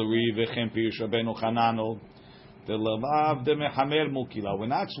 V'nira l'ri v'chen pirush Rabbeinu Chananel de lavav de mechamer mukila. We're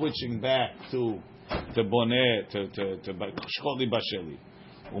not switching back to boneh to shcholi basheli.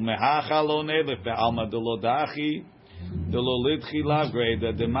 Umehacha lo nelef be'alma de lo dachi de lo lidchila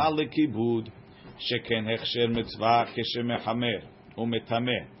greda de mal lekibud sheken hechsher mitzvah keshemechamer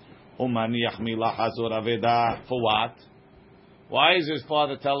umetameh umaniach milah hazor aveda. For what? Why is his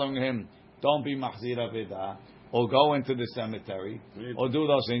father telling him don't be machzir aveda or go into the cemetery or do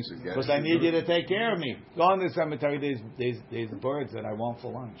those things? Because I need you to take care of me. Go in the cemetery. There's birds that I want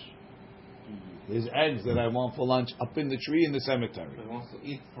for lunch. There's eggs that I want for lunch up in the tree in the cemetery. He wants to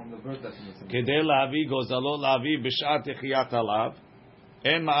eat from the bird that's in the cemetery. Kedei lavi gozalo lavi b'shat echiyat alav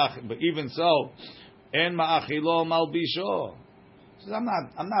But even so, en ma'achilo malbisho. Says I'm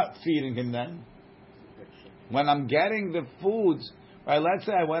not feeding him then. When I'm getting the foods, right? Let's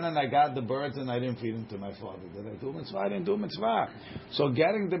say I went and I got the birds and I didn't feed them to my father. Did I do mitzvah? I didn't do mitzvah. So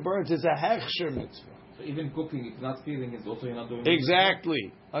getting the birds is a hechsher mitzvah. So even cooking, if not feeding, is also you're not doing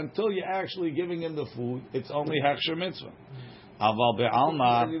Exactly. Until you're actually giving him the food, it's only hechsher mitzvah. Aval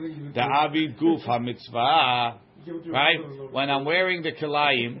be'alma da'avid guf ha-mitzvah. Right? When I'm wearing the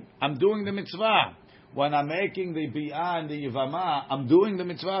kilayim, I'm doing the mitzvah. When I'm making the bi'ah and the yivama, I'm doing the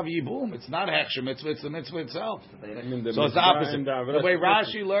mitzvah of yibum. It's not hechsher mitzvah; it's the mitzvah itself. So it's the opposite. The way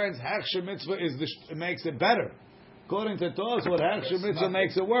Rashi learns hechsher mitzvah is it makes it better. According to Tos, what hechsher mitzvah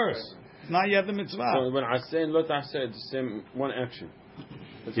makes it worse. It's not yet the mitzvah. So when aseh and lo ta'aseh, it's the same one action.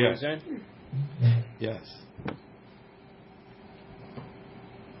 That's what you're saying? Yes.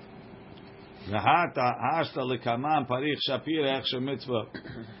 Hashta lekaman parich shapir hechsher mitzvah.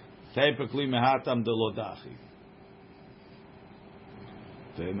 Typically mehatam delodachi.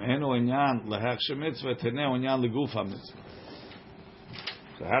 Ve'im eno inyan lehechsher mitzvah teneh inyan leguf ha-mitzvah.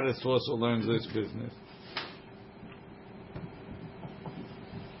 So how does Tosa learn this business?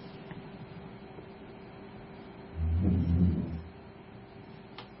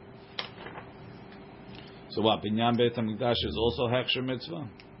 So what? Binyan Beit HaMikdash is also hechsher mitzvah?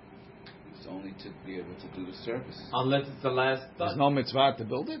 It's only to be able to do the service. unless it's the last. There's no mitzvah to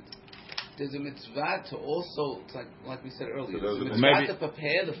build it? There's a mitzvah to also, it's like we said earlier, So there's a maybe- mitzvah to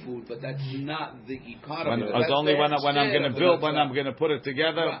prepare the food, but that's not the ikar of it. It's That's only the when I'm going to share, build, but when that's I'm going to put it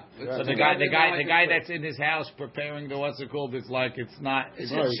together. Right. So It's the together, guy now that's in his house preparing the what's it called? It's like it's not.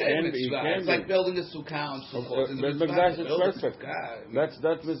 It's No, a you share can be- you mitzvah. can It's be. like building a sukkah and sukkot. It's a But mitzvah Mikdash to is build a perfect. sukkah.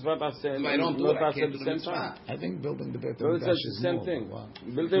 That's mitzvah aseh. If I don't do it, I can't do the same mitzvah. time. I think building the Beit So it's HaMikdash the is same more. thing. Wow.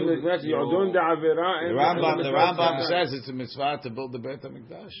 Building the Mikdash, you're doing the avera The and Rambam says it's a mitzvah to build the Beit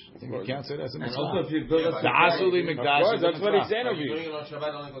HaMikdash. I think you can't say that's a And also, mitzvah. if you build a The Asuli Of Mikdash course, is a that's what he's mitzvah. saying over You're here. doing it on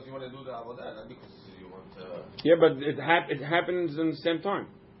Shabbat only because you want to do the avodah, not because you want to. Yeah, but it happens in the same time.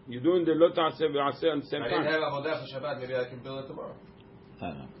 You're doing the lot aseh v'aseh at the same I didn't time. have avodah for Shabbat. Maybe I can build it tomorrow. I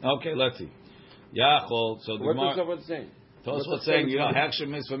don't know. Okay, let's see. Yachol. So the What Gemara. is what's saying? Tosfot saying, hechsher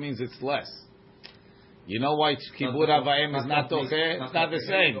mitzvah means it's less. You know why kibud avayim is not okay? It's not the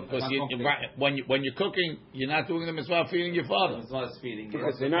same because when you're cooking, you're not doing the mitzvah of feeding your father. As well as feeding.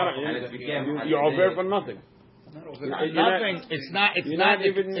 Because you're over for nothing. Nothing. It's not. It's You're not. not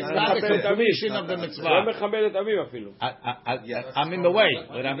even- It's not the completion of the לא mitzvah. מכבד את אביו אפילו. I'm in the way,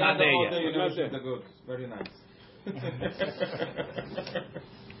 but I'm not there yet. You're not there. The goods. Very nice.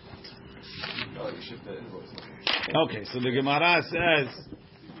 No, you shift the invoice. Okay, so the Gemara says.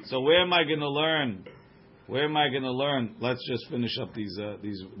 So where am I going to learn? Where am I going to learn? Let's just finish up these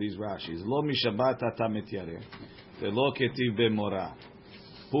Rashis. Lo mishabat ata mityareh, velo ketiv b'mora.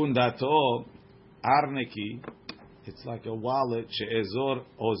 Pundato arneki. It's like a wallet she'ezor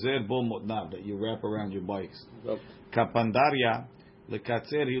ozer bo motnav that you wrap around your bikes. Kapandarya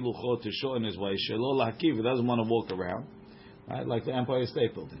lekatzer hiluchot to shorten his way. Shelo lahakiv. He doesn't want to walk around, right? Like the Empire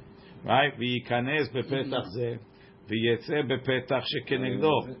State Building, right? V'yikanez bepetach zeh v'yetze bepetach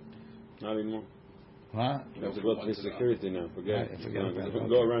shekenegdo. Not anymore. Huh? You have to go through security now. Forget Right, forget about it.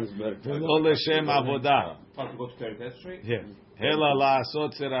 Go around is better. ולא לשם עבודה. Want to go to Clarity Street? אלא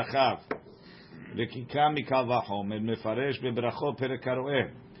לעשות צרכיו. וקיקה מקל וחומר, מפרש בברכות פרק הרואה.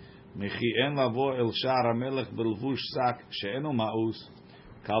 מכי אין לבוא אל שער המלך בלבוש שק שאינו מאוס,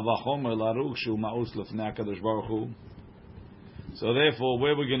 קל וחומר לרוג שהוא מאוס לפני הקדוש ברוך הוא. So therefore,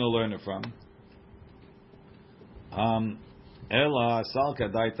 where are we going to learn it from? אלא סלקא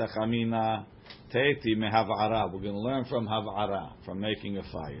דייתא חמינא Teiti mehavara. We're going to learn from havara, from making a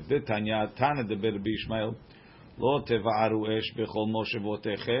fire. Tanya Tana de Ber Bishmael lo tevaru esh bechol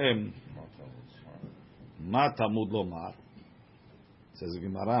moshevotechem. Ma tamud lomar. Says the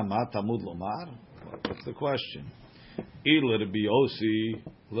Gemara. Ma tamud lomar. What's the question? Iler biosi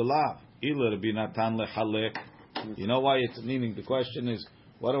lelav. Iler binatan lechalek. You know why it's meaning? The question is,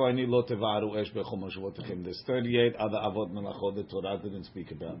 what do I need lo tevaru esh bechol moshevotechem? There's 38 other avot melachot. The Torah didn't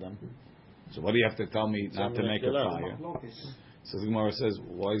speak about them. So what do you have to tell me not to make a fire? So the Gemara says,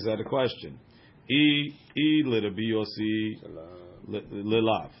 why is that a question?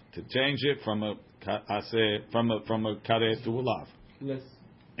 Lilav. To change it from a karet to a lav. Yes.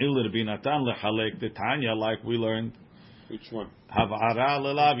 Binatan lehalek the Tanya, like we learned. Which one? Havara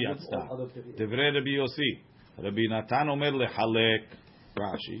lilav yatzta. Devrei Rabbi Yossi. Rabbi Natan omer lehalek.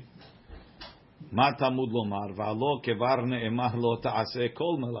 Rashi. Ma tamud lomar va'lo kevar ne'emah lo ta'aseh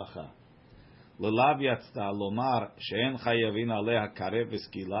kol melacha. Lelav yatzta lomar she'en chayavin aleha karet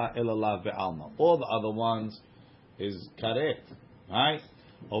v'skila ela lav ve'alma. All the other ones is karet, right?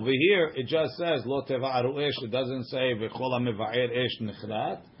 Over here, it just says lo teva'aru esh. It doesn't say v'chol ha'meva'er esh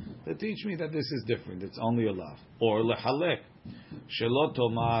nechrat. They teach me that this is different. It's only a lav. Or lehalek. Shelo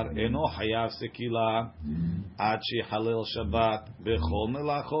tomar eno hayav sekila ad shehalel Shabbat b'chol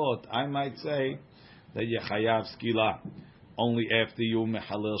melachot. I might say that you hayav sekila only after you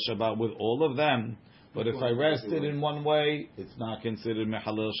mehalel Shabbat with all of them. But if I rested in one way, it's not considered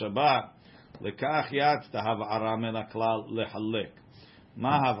mehalel Shabbat. Lekach yatz to have aram el aklal lehalek.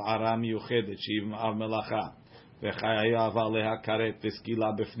 Ma have aram yuchedet she'im av melacha v'chayav aleha karet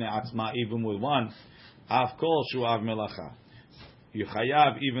v'skila b'fnei atzma even with one. Af kol shu av melacha. You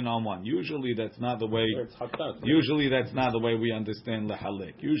chayav even on one. Usually that's not the way. Usually that's not the way we understand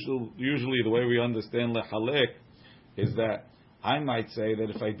lehalek. Usually the way we understand lehalek is that I might say that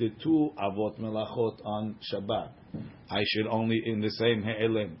if I did 2 avot melachot on Shabbat, I should only in the same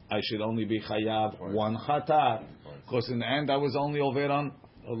he'elim. I should only be chayav 1 chatat, because in the end I was only over on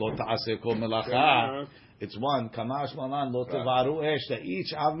lo ta'aseh kol melacha. It's 1 kamash malan lo tevaru esh. That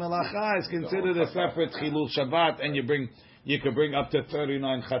each av melacha is considered a separate chilul Shabbat, and you can bring up to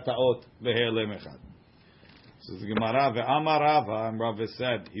 39 chataot ve'he'elim echad. So the Gemara ve'amar Rava, and Rava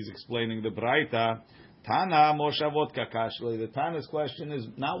said he's explaining the Braita. Tana moshavot kakashle. The Tana's question is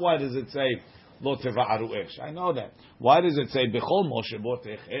not why does it say lo teva'aru esh. I know that. Why does it say bechol moshavot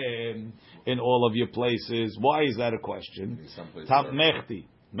echem in all of your places? Why is that a question? Mechti.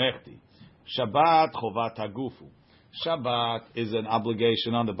 Shabbat chovat hagufu. Shabbat is an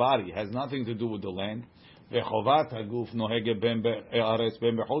obligation on the body. It has nothing to do with the land. Vechovat haguf nohege ben be'aretz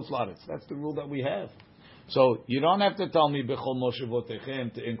ben bechutz la'aretz. That's the rule that we have. So you don't have to tell me bechol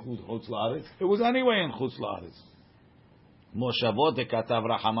moshavotechem to include chutz la'aretz. It was anyway in chutz la'aretz. Moshavot katav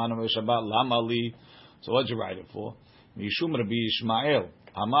Rahamanu v'Shabbat lama li. So what'd you write it for? Mishum Rabbi Yishmael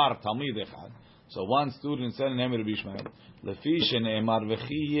Amar Talmid Echad. So one student said in name of Rabbi Yishmael, Lefi shene'emar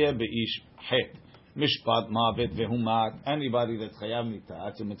v'chiyeh be'ish het mishpat mavet v'humat. Anybody that's chayav mitah,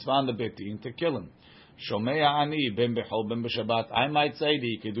 it's a mitzvah on the betin to kill him. Shomei ani ben bechol ben b'Shabbat. I might say that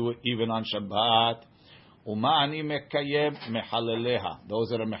you could do it even on Shabbat. Uma ani mekayem mehaleleha. Those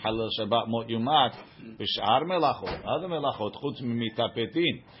that are mehalel Shabbat mot yumat. B'shar melachot. Other melachot chutz mitat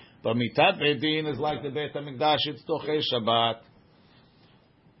betin. But mitat betin is like the Beit HaMikdash. It's tochei Shabbat.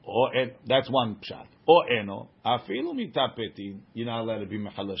 That's one pshat. O eno afilu mitat betin. You're not allowed to be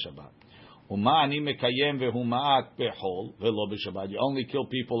mehalel Shabbat. Uma ani mekayem vehumaat bechol velo b'Shabbat. You only kill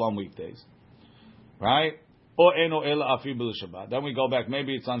people on weekdays. Right? O eno ela afilu Shabbat. Then we go back.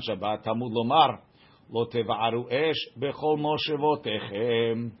 Maybe it's on Shabbat. Talmud lomar. Lo teva'aru esh bechol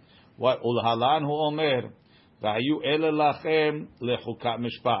moshevotechem. What ulhalan hu omer? V'hayu ele lachem lechukat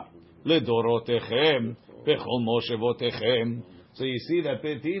mishpat ledorotechem bechol moshevotechem. So you see that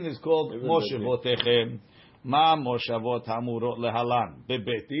betin is called moshevotechem. Ma moshavot hamurot lehalan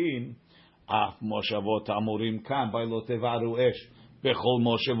bebetin af moshavot hamurim kan by lo teva'aru esh bechol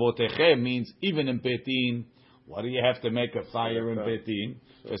moshevotechem means even in betin. What do you have to make a fire in betin?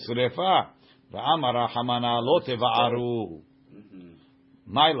 Esrefa. V'amara hamana lo teva'aru.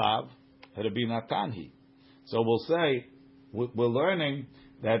 My love, Rabbi Natanhi. So we'll say we're learning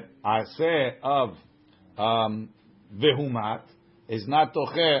that aseh of vehumat is not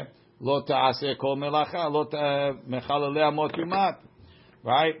toche lo ta'aseh kol melacha lo mechalelei mot yumat,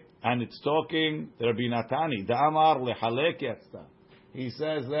 right? And it's talking Rabbi Natani. Da'amar lehalek yatzta. He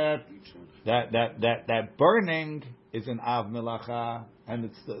says that burning is an av melacha. And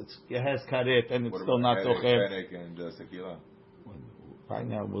it has karet, and it's still not tocher. Right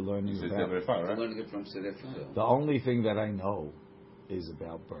now we're learning about. The only thing that I know is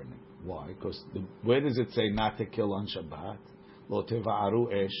about burning. Why? Because where does it say not to kill on Shabbat? Lo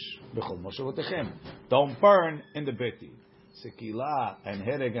teva'aru esh b'chol moshevotechem. Don't burn in the beti. Sekila and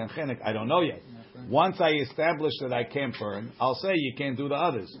hereg and chenek. I don't know yet. Once I establish that I can't burn, I'll say you can't do the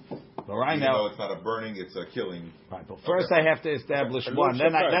others. But right now, no, it's not a burning; it's a killing. Right, but first I have to establish one.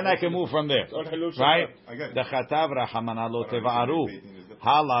 Then I can move from there. Right? The chatav rahamana lo teva'aru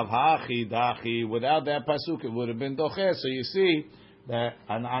halav hachi dachi. Without that pasuk, it would have been docher. So you see that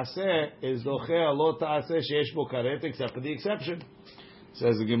an aseh is docher lo ta'aseh sheyesh bo karet, except for the exception.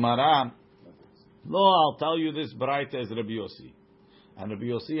 Says the Gemara. No, I'll tell you this bright as Rabbi Yossi. And Rabbi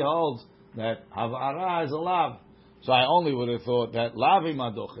Yossi holds that Havara is a lav. So I only would have thought that lavi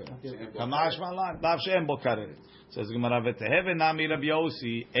madocher. Kamash malan, lav she'em bo karet. Says Gemara, v'teheve nami Rabbi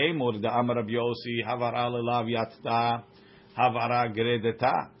Yossi, emor da'am Rabbi Yossi, Havara lelav yatzta, Havara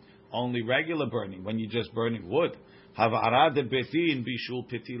gredeta. Only regular burning, when you're just burning wood. Havara de betin bishul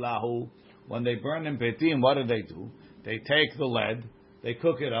petilahu. When they burn in betin, what do? They take the lead They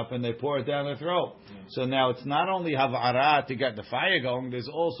cook it up and they pour it down their throat. So now it's not only havara to get the fire going. There's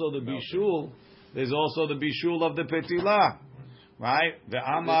also the bishul. There's also the bishul of the petilah, right? The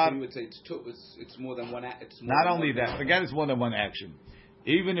amar. You would say it's more than one. Not only that, forget it's more than one action.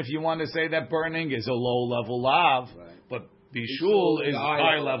 Even if you want to say that burning is a low level lav, but bishul is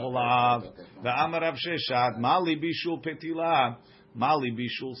high level lav. The amar Rav Sheshet mali bishul petilah, mali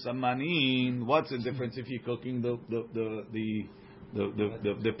bishul samanin. What's the difference if you're cooking the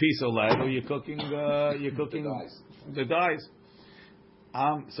piece of lead or you're cooking the dyes?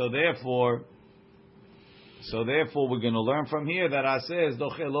 So therefore we're going to learn from here that aseh is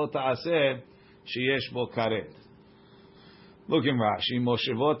doche lo ta'aseh sheyesh bo karet. Look in Rashi,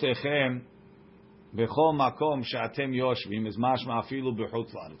 moshevotechem bechol makom she'atem yoshvim is mashma afilu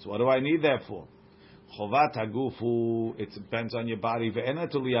b'chutz la'aretz. What do I need that for? Chovat hagufu, it depends on your body. Ve'ena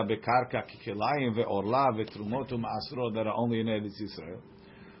tuliya bekarka kikilayim ve'orla ve'trumot u'ma'asrot that are only in Eretz Yisrael.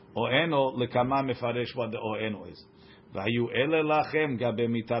 O'eno lekama mefaresh what the o'eno is. V'hayu ele lachem gabe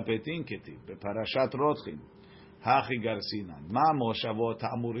mitapetin ketiv beparashat rotchim hachi garsinan ma moshavot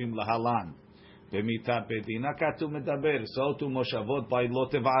ha'amurim lahalan b'mitapetin hakatu medaber so to moshavot by lo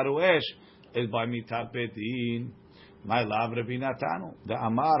tevaru esh is by mitapetin. My love Rabbi Natanu the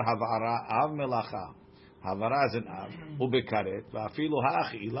amar havara av melacha. Havara is an av, ubekaret, va'afilu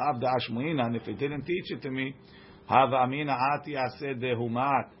hachi, ilav da'ashmuina, and if it didn't teach it to me, hava amina ati aseh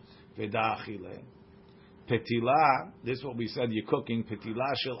dehumat, v'da'achile. Petilah, this is what we said, you're cooking,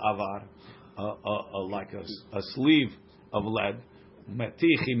 petilah shel avar, like a sleeve of lead,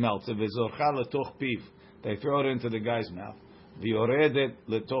 metichi melts it, v'zorcha letoch piv, they throw it into the guy's mouth, v'yoredet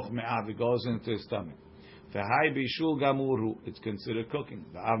letoch me'av, it goes into his stomach. V'hai bishul gamuru, it's considered cooking.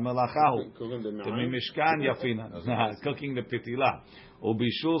 V'av melachahu, t'mi mishkan yafina, cooking the petilah.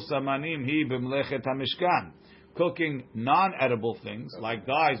 Ubishul samanim hi b'mlechet hamishkan, cooking non-edible things like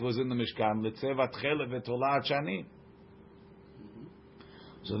dyes was in the mishkan. L'tzevat chelet v'tolat shani.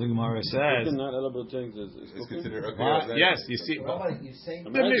 So the Gemara says, not edible things is considered yes, you see, the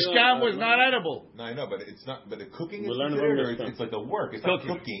mishkan was not edible. No, I know, but it's not. But the cooking is We'll learn considered. about It's like the work. It's not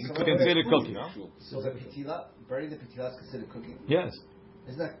cooking. It's considered cooking. So the petila, burning the petila is considered cooking. Yes.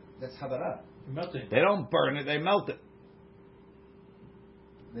 Isn't that's havara? Melting. They don't burn it; they melt it.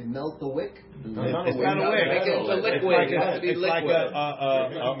 They melt the wick. It's not a wick. It's like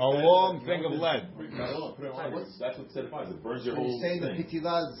a long thing of lead. That's what certifies it. Burns your So whole you're saying the thing.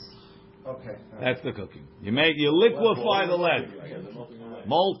 petilas. Okay. That's the cooking. You liquefy the lead,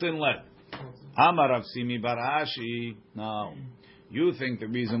 molten lead. Amar Rav Simi Barashi. No, you think the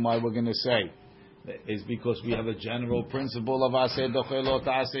reason why we're going to say is because we have a general principle of aseh doche lo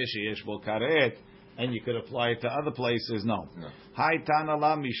ta'aseh sheyesh bo karet. And you could apply it to other places. No. Hai tana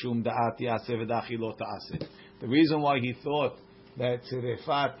la mishum da'at yaseh v'dachi lo ta'aseh. The reason why he thought that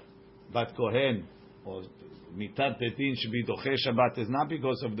tzirefat bat kohen or mitat petin should be doche Shabbat is not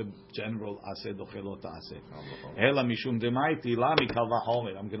because of the general aseh doche lo ta'aseh. Ela mishum demaiti la mikal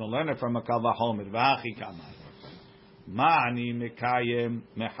v'chomer. I'm going to learn it from a kal v'chomer. V'achi kamai. Ma'ani mekayem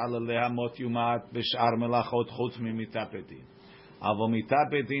mechalelei hamot yumat b'shar melachot chutz mimitat petin. Avo mitat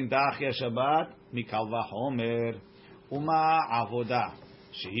petin da'achya Shabbat mikal v'chomer uma avoda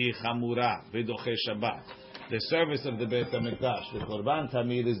shehi chamura v'doche Shabbat. The service of the Beit HaMikdash, the Korban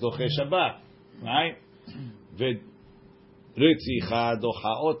Tamid is doche Shabbat, right? V'ritzicha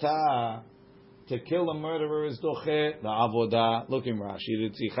docha ota. To kill a murderer is doche the avoda. Look in Rashi.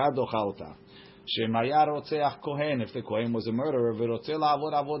 Ritzicha docha ota. Shemaya rotzeach kohen. If the kohen was a murderer, v'rotze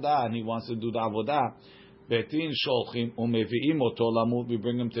la'avod avoda, and he wants to do the avoda. Betin sholchim umevi'im oto lamut. We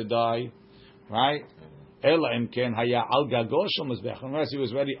bring him to die, right? Ela imken haya al gago shel mizbeach. Unless he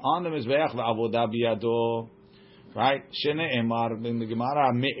was already on the mizbeach v'avoda biyado, right? Shene emar in the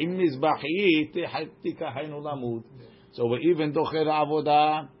Gemara me'im mizbachi tikahaynu lamut. So we even docher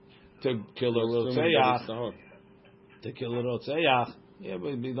avoda to kill a rotzeach. To kill a rotzeach. Yeah,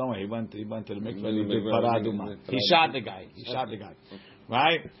 but don't worry. He went to the mikveh. He shot the guy.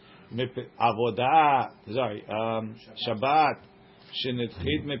 Right? Avodah, Shabbat,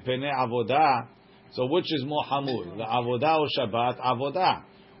 shenitchit mepene avodah. So which is more hamur, the avodah or Shabbat? Avodah.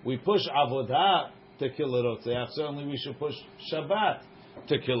 We push avodah to kill a rotzeach. Certainly we should push Shabbat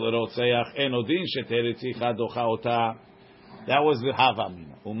to kill a rotzeach. Enodin sheteritzicha docha ota. That was the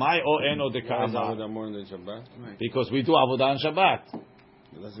havamina. Umay o eno dekama. More than Shabbat. Because we do avodah on Shabbat.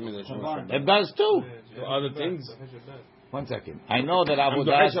 It doesn't mean that Shabbat. It does too. So other things. 1 second. I know that I'm avodah.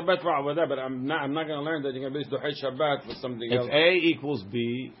 Dochei Shabbat for avodah, but I'm not going to learn that you can be Dochei Shabbat for something If else. A equals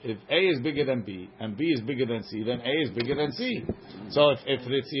B, if A is bigger than B and B is bigger than C, then A is bigger than C. So if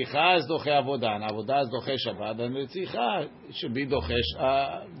Ritzicha is Dochei Avodah and Avodah is Dochei Shabbat, then Ritzicha should be Dochei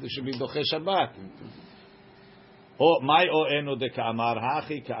Shabbat. O my o eno de Ka'amar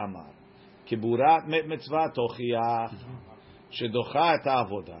hachi Ka'amar kiburat mitzvah tochiach shedocha et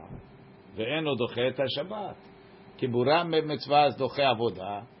ha'avodah ve'eno doche et ha'shabbat. Kiburat mitzvah is Dochei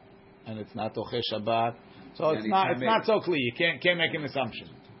Avodah and it's not Dochei Shabbat. So it's not so clear. You can't make an assumption,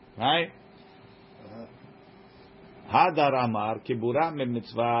 right? Hadar Amar Kiburat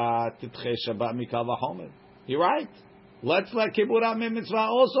mitzvah Tidchei Shabbat mikal v'chomer. You're right. Let's let Kiburat mitzvah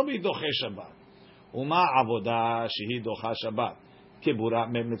also be Dochei Shabbat. Uma Avodah shehi Docha Shabbat.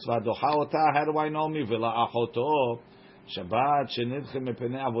 Kiburat mitzvah Docha Ota. How do I know mivila achoto? Shabbat shenidche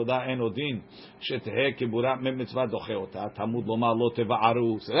mepnei Avodah en odin sheteheh Kiburat mitzvah Doche Ota. Talmud lomar lo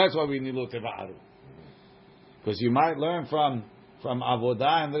teva'aru. So that's why we need lo teva'aru. Because you might learn from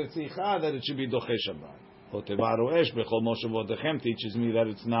Avodah and Ritzicha that it should be Dochei Shabbat. Lo teva'aru esh bechol moshevodechem teaches me that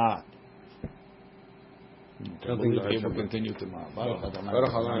it's not. Okay, we'll continue tomorrow.